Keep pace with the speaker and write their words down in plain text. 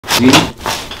easy.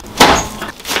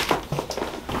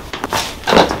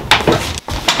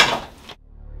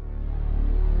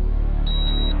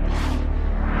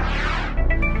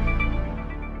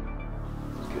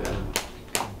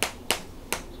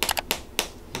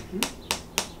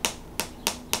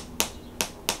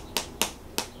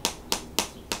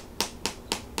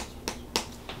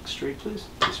 Straight, please.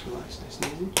 Just relax, nice and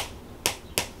easy.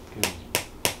 Good.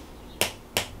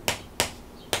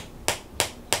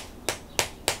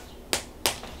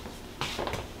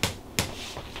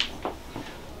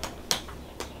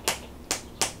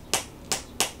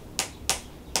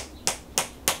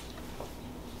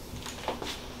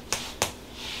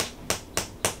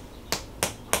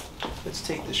 Let's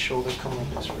take this shoulder, come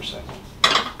like this for a second.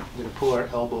 We're going to pull our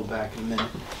elbow back in a minute.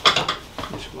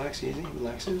 Just relax, easy,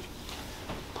 relax it.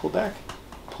 Pull back.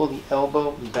 Pull the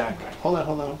elbow back. Hold on,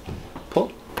 hold on.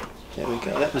 Pull. There we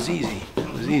go. That was easy.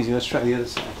 That was easy. Let's try the other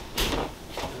side.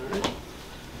 Alright.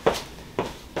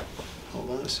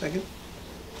 Hold on a second.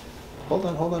 Hold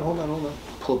on, hold on, hold on, hold on.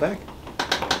 Pull back.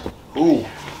 Ooh.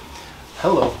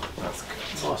 Hello. That's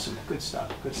good. Awesome. Good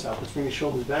stop. Good stop. Let's bring the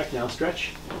shoulders back now.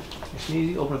 Stretch. Nice and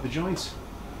easy. Open up the joints.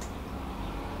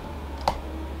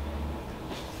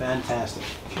 Fantastic.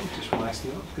 Okay, just relax the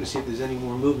arm. Going to see if there's any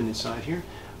more movement inside here.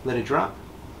 Let it drop.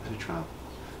 Let it drop.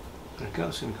 Let it go.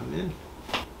 It's going to come in.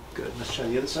 Good. Let's try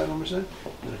the other side one more time.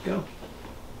 Let it go.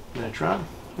 Let it drop.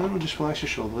 No, no, just relax your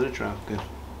shoulder. Let it drop. Good.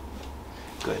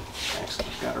 Good.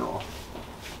 Excellent. Got it all.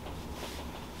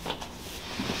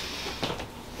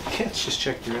 Okay, let's just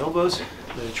check your elbows.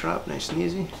 Let it drop. Nice and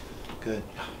easy. Good.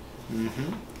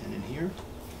 Mm-hmm. And in here.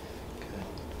 Good.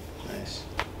 Nice.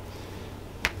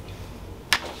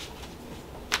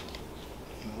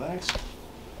 Relax.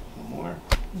 One more.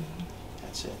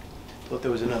 That's it. Thought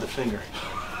there was another finger.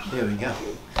 There we go.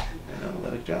 No,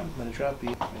 let it drop. Let it drop. Be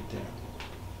right there.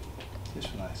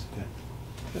 Just relax. Good.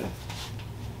 Good.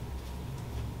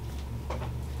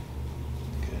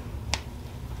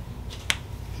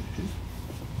 Good.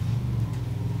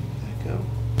 Let it go.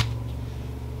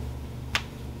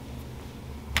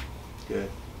 Good.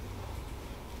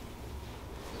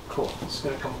 Cool. It's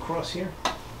going to come across here.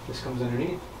 This comes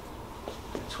underneath.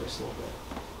 Twist a little bit.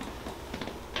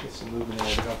 Get some movement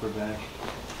out of the upper back.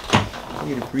 I want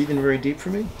you to breathe in very deep for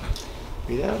me.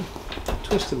 Breathe out.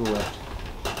 Twist to the left.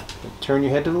 Turn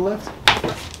your head to the left.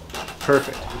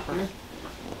 Perfect.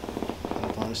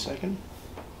 Hold on a second.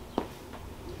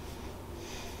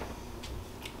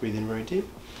 Breathe in very deep.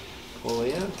 Pull the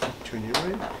way out. Turn your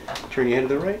right. Turn your head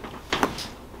to the right.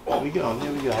 There we go.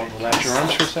 There we go. Relax your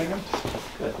arms for a second.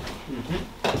 Good.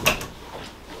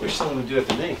 Wish someone would do it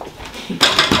for me.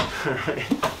 Alright.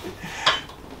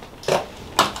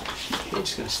 Okay,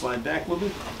 just going to slide back a little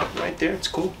bit. Right there, it's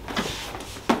cool.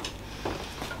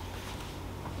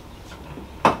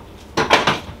 Right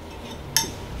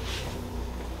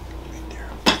there.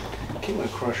 Okay, I'm going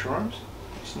to cross your arms.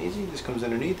 Nice and easy. This comes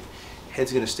underneath.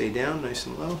 Head's going to stay down, nice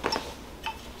and low.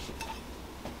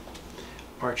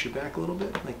 Arch your back a little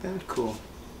bit, like that. Cool.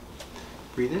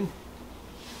 Breathe in.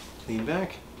 Lean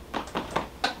back.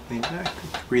 Lean back.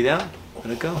 Breathe out.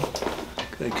 Let it go.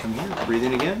 Good. Come here. Breathe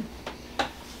in again.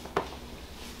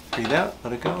 Breathe out.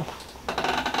 Let it go.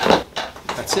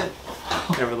 That's it.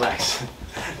 Now relax.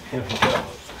 There we go.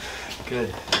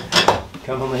 Good.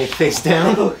 Come on, lay face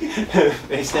down.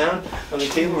 Face down on the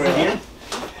table right here.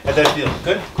 How'd that feel?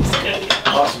 Good?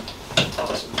 Awesome.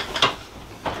 Awesome.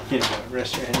 Here you go.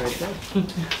 Rest your head right there.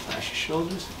 Relax your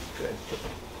shoulders. Good.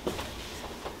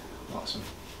 Awesome.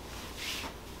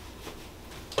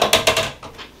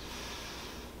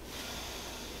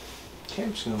 Okay,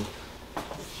 I'm just going to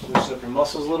loosen up your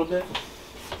muscles a little bit.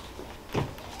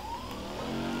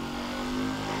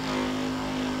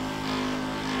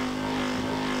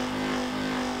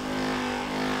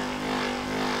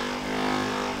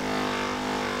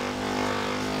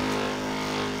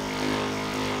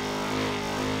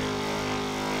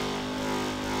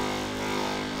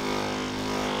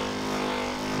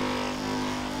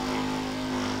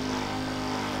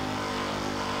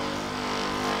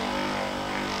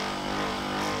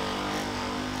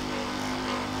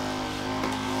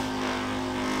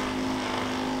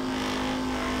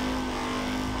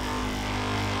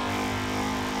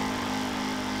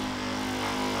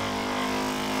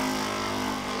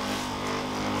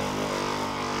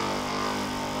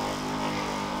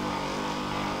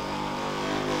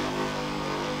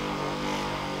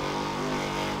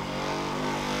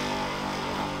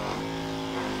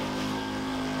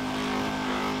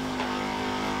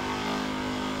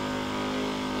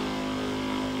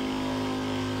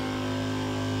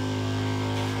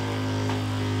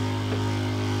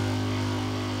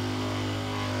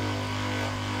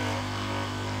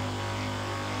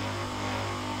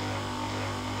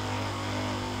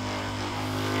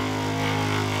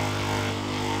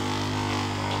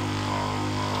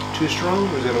 too strong,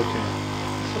 or is that okay?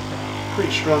 It's okay.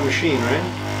 Pretty strong machine, right?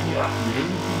 Yeah.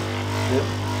 Yep.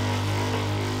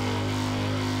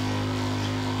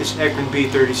 This Ekman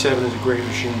B37 is a great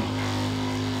machine.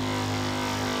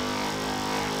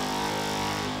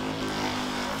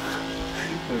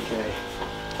 Okay.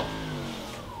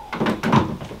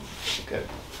 Good.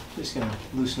 Just gonna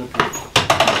loosen up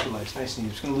your legs, nice and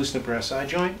easy. Just gonna loosen up your SI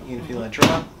joint. You're gonna feel that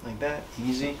drop like that,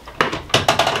 easy.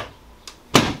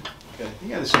 Good.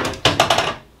 The other side,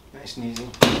 nice and easy.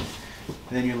 And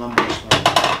then your lumbar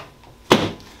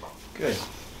spine. Good.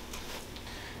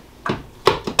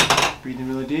 Breathe in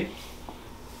really deep.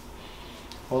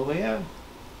 All the way out.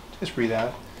 Just breathe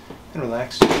out and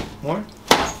relax. More.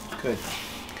 Good.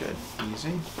 Good.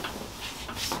 Easy.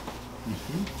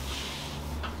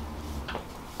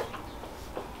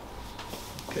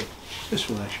 Good. Just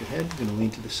relax your head. You're going to lean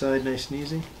to the side nice and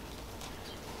easy.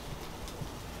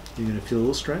 You're going to feel a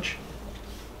little stretch.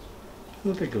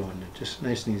 Let that go on there. Just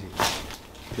nice and easy.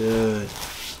 Good.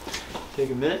 Take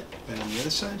a minute. Right on the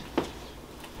other side.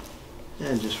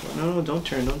 And just, no, don't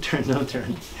turn, don't turn, don't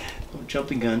turn. Don't jump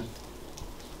the gun.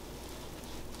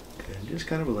 Good. Just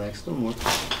kind of relax a little more.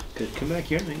 Good. Come back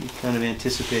here. You're kind of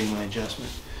anticipating my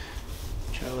adjustment.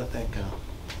 Try to let that go.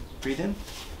 Breathe in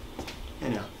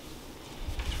and out.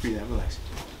 Just breathe out. Relax.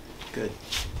 Good.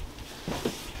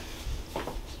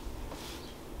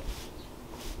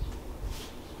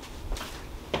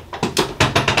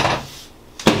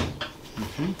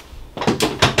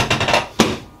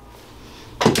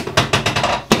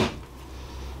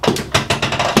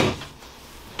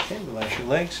 Okay, relax your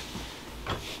legs.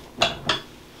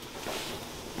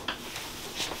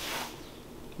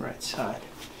 Right side.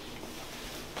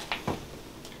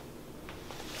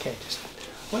 Okay, I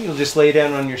want you to just lay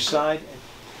down on your side,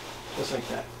 just like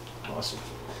that. Awesome.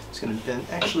 It's going to then,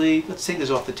 actually, let's take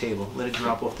this off the table. Let it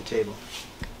drop off the table.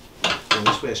 And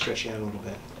this way I stretch you out a little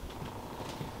bit.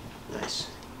 Nice.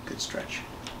 Good stretch.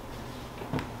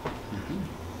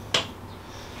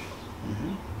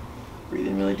 Breathe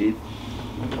in really deep.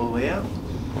 All the way out.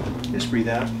 Just breathe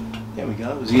out. There we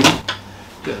go. It was easy.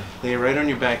 Good. Lay it right on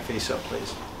your back, face up,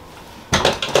 please.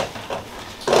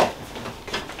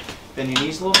 Bend your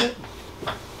knees a little bit.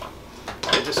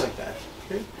 Okay, just like that.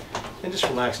 Good. And just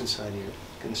relax inside here.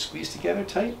 Gonna squeeze together,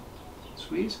 tight.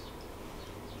 Squeeze.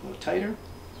 A little tighter.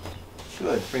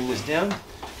 Good. Bring this down.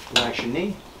 Relax your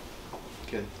knee.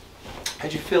 Good.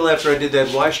 How'd you feel after I did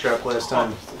that Y strap last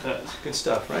time? Good. Good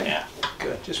stuff, right? Yeah.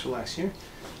 Good. Just relax here.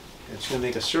 It's going to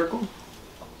make a circle.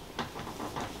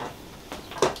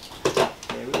 Yeah,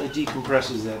 it really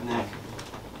decompresses that neck.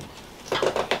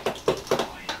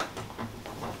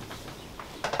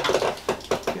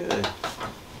 Good.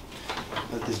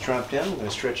 Let this drop down. I'm going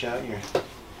to stretch out your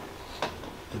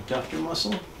abductor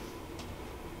muscle.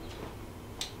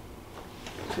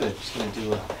 Good. Just going to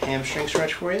do a hamstring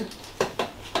stretch for you.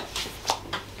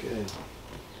 Good.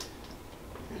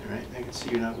 All right. I can see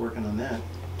you're not working on that.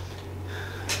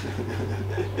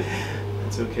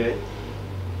 That's okay.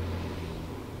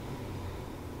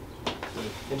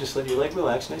 Good. And just let your leg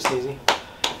relax, nice and easy.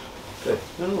 Good.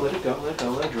 No, let it go, let it go,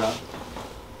 let it drop.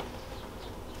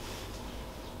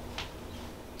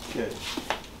 Good.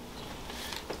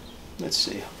 Let's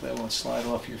see, hopefully I won't slide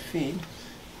off your feet.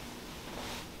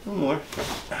 No more.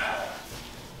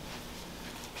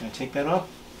 Can I take that off?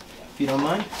 If you don't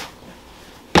mind?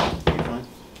 You're fine.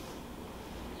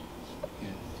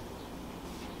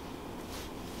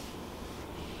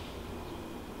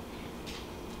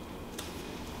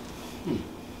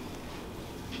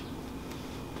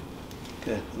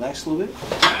 Good. Relax a little bit.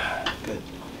 Good.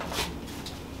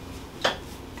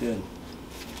 Good.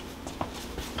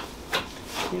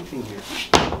 Same thing here.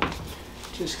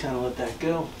 Just kind of let that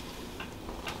go.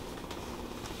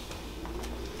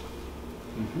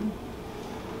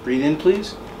 Breathe in,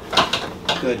 please.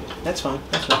 Good. That's fine.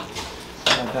 That's fine.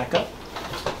 Back up.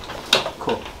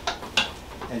 Cool.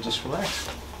 And just relax.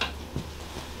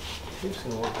 Okay, just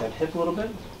going to work that hip a little bit.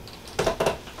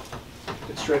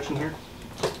 Good stretching here.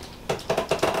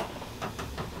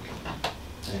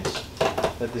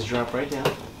 Nice. Let this drop right down.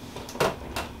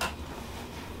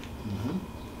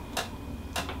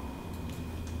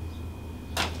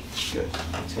 Good.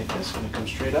 Take this, going to come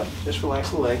straight up. Just relax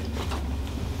the leg.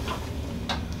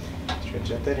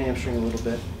 Stretch out that hamstring a little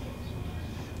bit.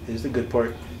 Here's the good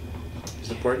part. Here's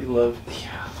the part you love.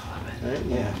 Yeah, I love it. All right?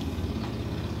 Yeah.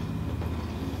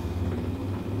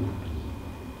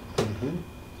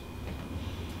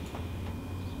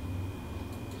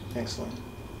 Excellent.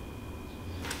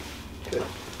 Good.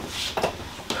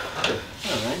 Good.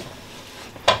 All right.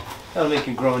 That'll make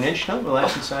you grow an inch. Don't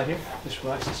relax inside here. Just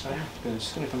relax inside here. Good. It's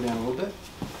just going to come down a little bit.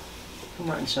 come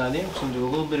right inside there. I'm just going to do a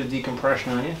little bit of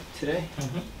decompression on you today.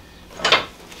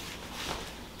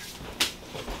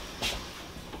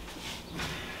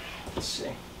 Let's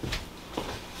see.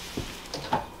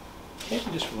 Okay,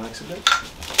 just relax a bit.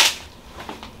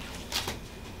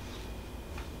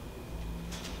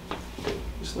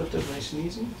 Just lift up nice and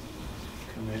easy.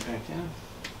 Come right back down.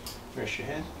 Rest your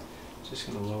head. Just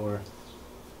going to lower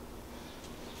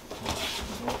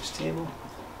this table.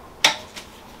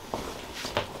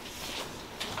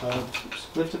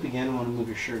 Lift up again. I want to move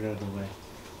your shirt out of the way.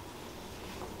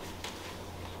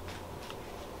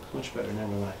 Much better. Now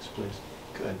relax, please.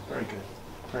 Good. Very good.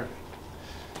 Perfect.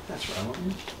 That's what I want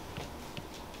you.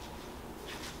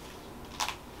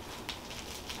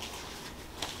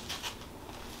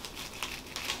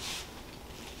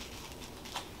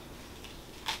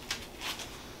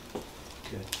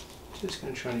 Good. Just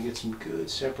going to try to get some good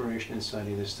separation inside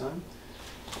you this time.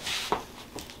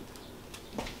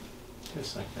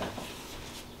 Just like that.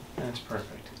 That's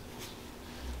perfect.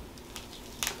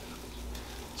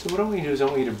 So what I want you to do is I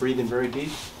want you to breathe in very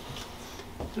deep.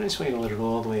 And I just want you to let it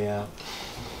all the way out.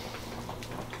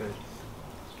 Good.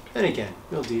 And again,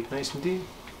 real deep, nice and deep.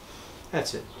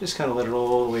 That's it. Just kind of let it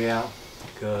all the way out.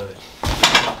 Good.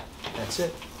 That's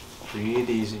it. Breathe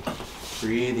easy.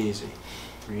 Breathe easy.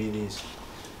 Breathe easy.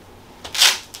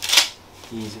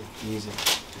 Easy, easy.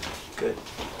 Good.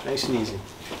 Nice and easy.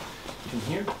 From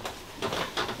here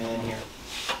and here.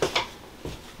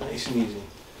 Nice and easy.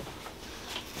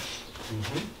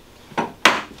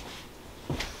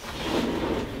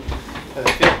 How's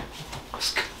it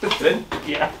feel? Good?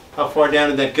 Yeah. How far down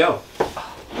did that go?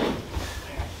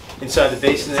 Inside the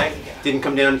base of the neck? Didn't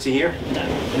come down into here?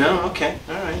 No. No? Okay.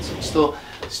 Alright. So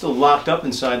it's still locked up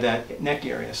inside that neck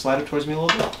area. Slide it towards me a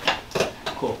little bit.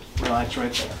 Cool. Relax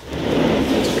right there.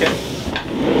 That's okay.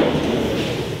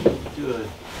 Good.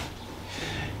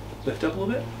 Lift up a little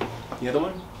bit. The other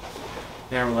one.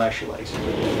 Now relax your legs.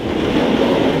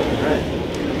 Alright.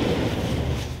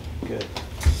 Good.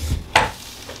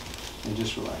 And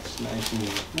just relax. Nice and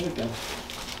easy. Let it go.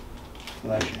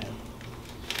 Relax your head.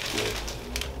 Good.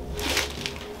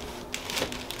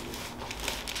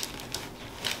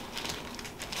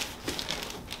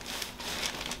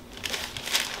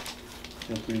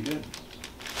 Feel pretty good.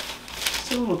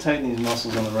 Still a little tight in these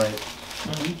muscles on the right.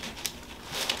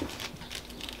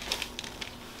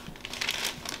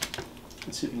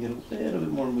 Let's see if we can get a little bit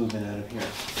more movement out of here.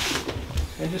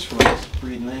 And just relax.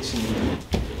 Breathe nice and easy.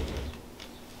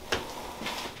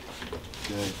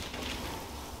 Good.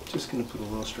 Just going to put a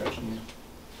little stretch in here.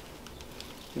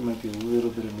 There might be a little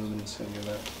bit of movement inside your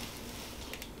lap.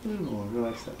 A little more.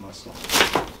 Relax that muscle.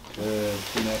 Good.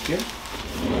 Come back here.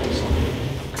 Relax.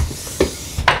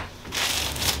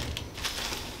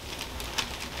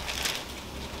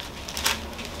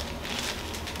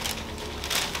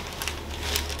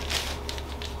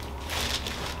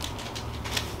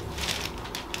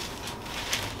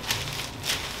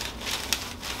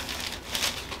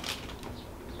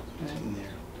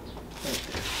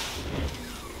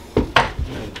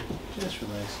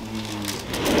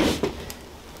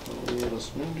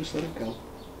 Just let it go.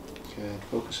 Good.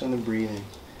 Focus on the breathing.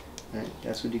 Right?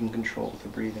 That's what you can control with the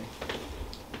breathing.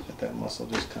 Let that muscle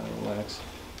just kind of relax.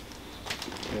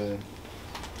 Good.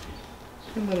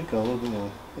 And let it go a little bit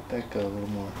more. Let that go a little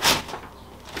more.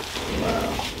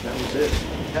 Wow. That was it.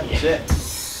 That was it.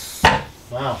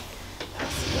 Wow.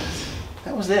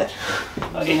 That was it.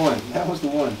 That was the one. That was the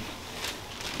one.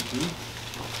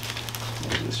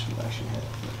 Just relax your head.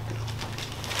 Let it go.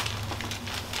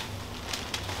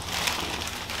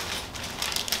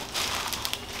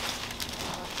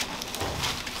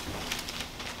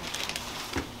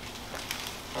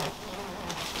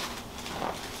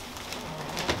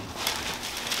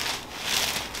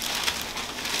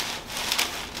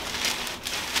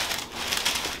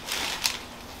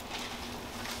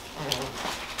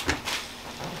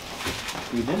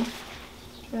 Breathe in.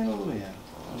 Oh yeah.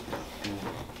 Okay.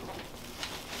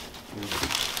 Good.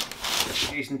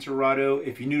 Jason Tirado.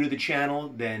 If you're new to the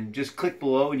channel, then just click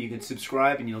below and you can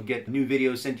subscribe and you'll get new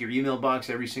videos sent to your email box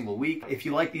every single week. If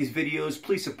you like these videos,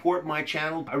 please support my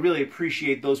channel. I really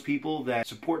appreciate those people that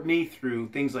support me through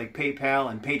things like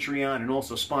PayPal and Patreon and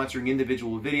also sponsoring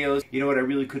individual videos. You know what? I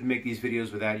really couldn't make these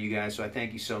videos without you guys, so I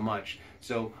thank you so much.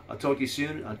 So I'll talk to you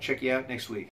soon. I'll check you out next week.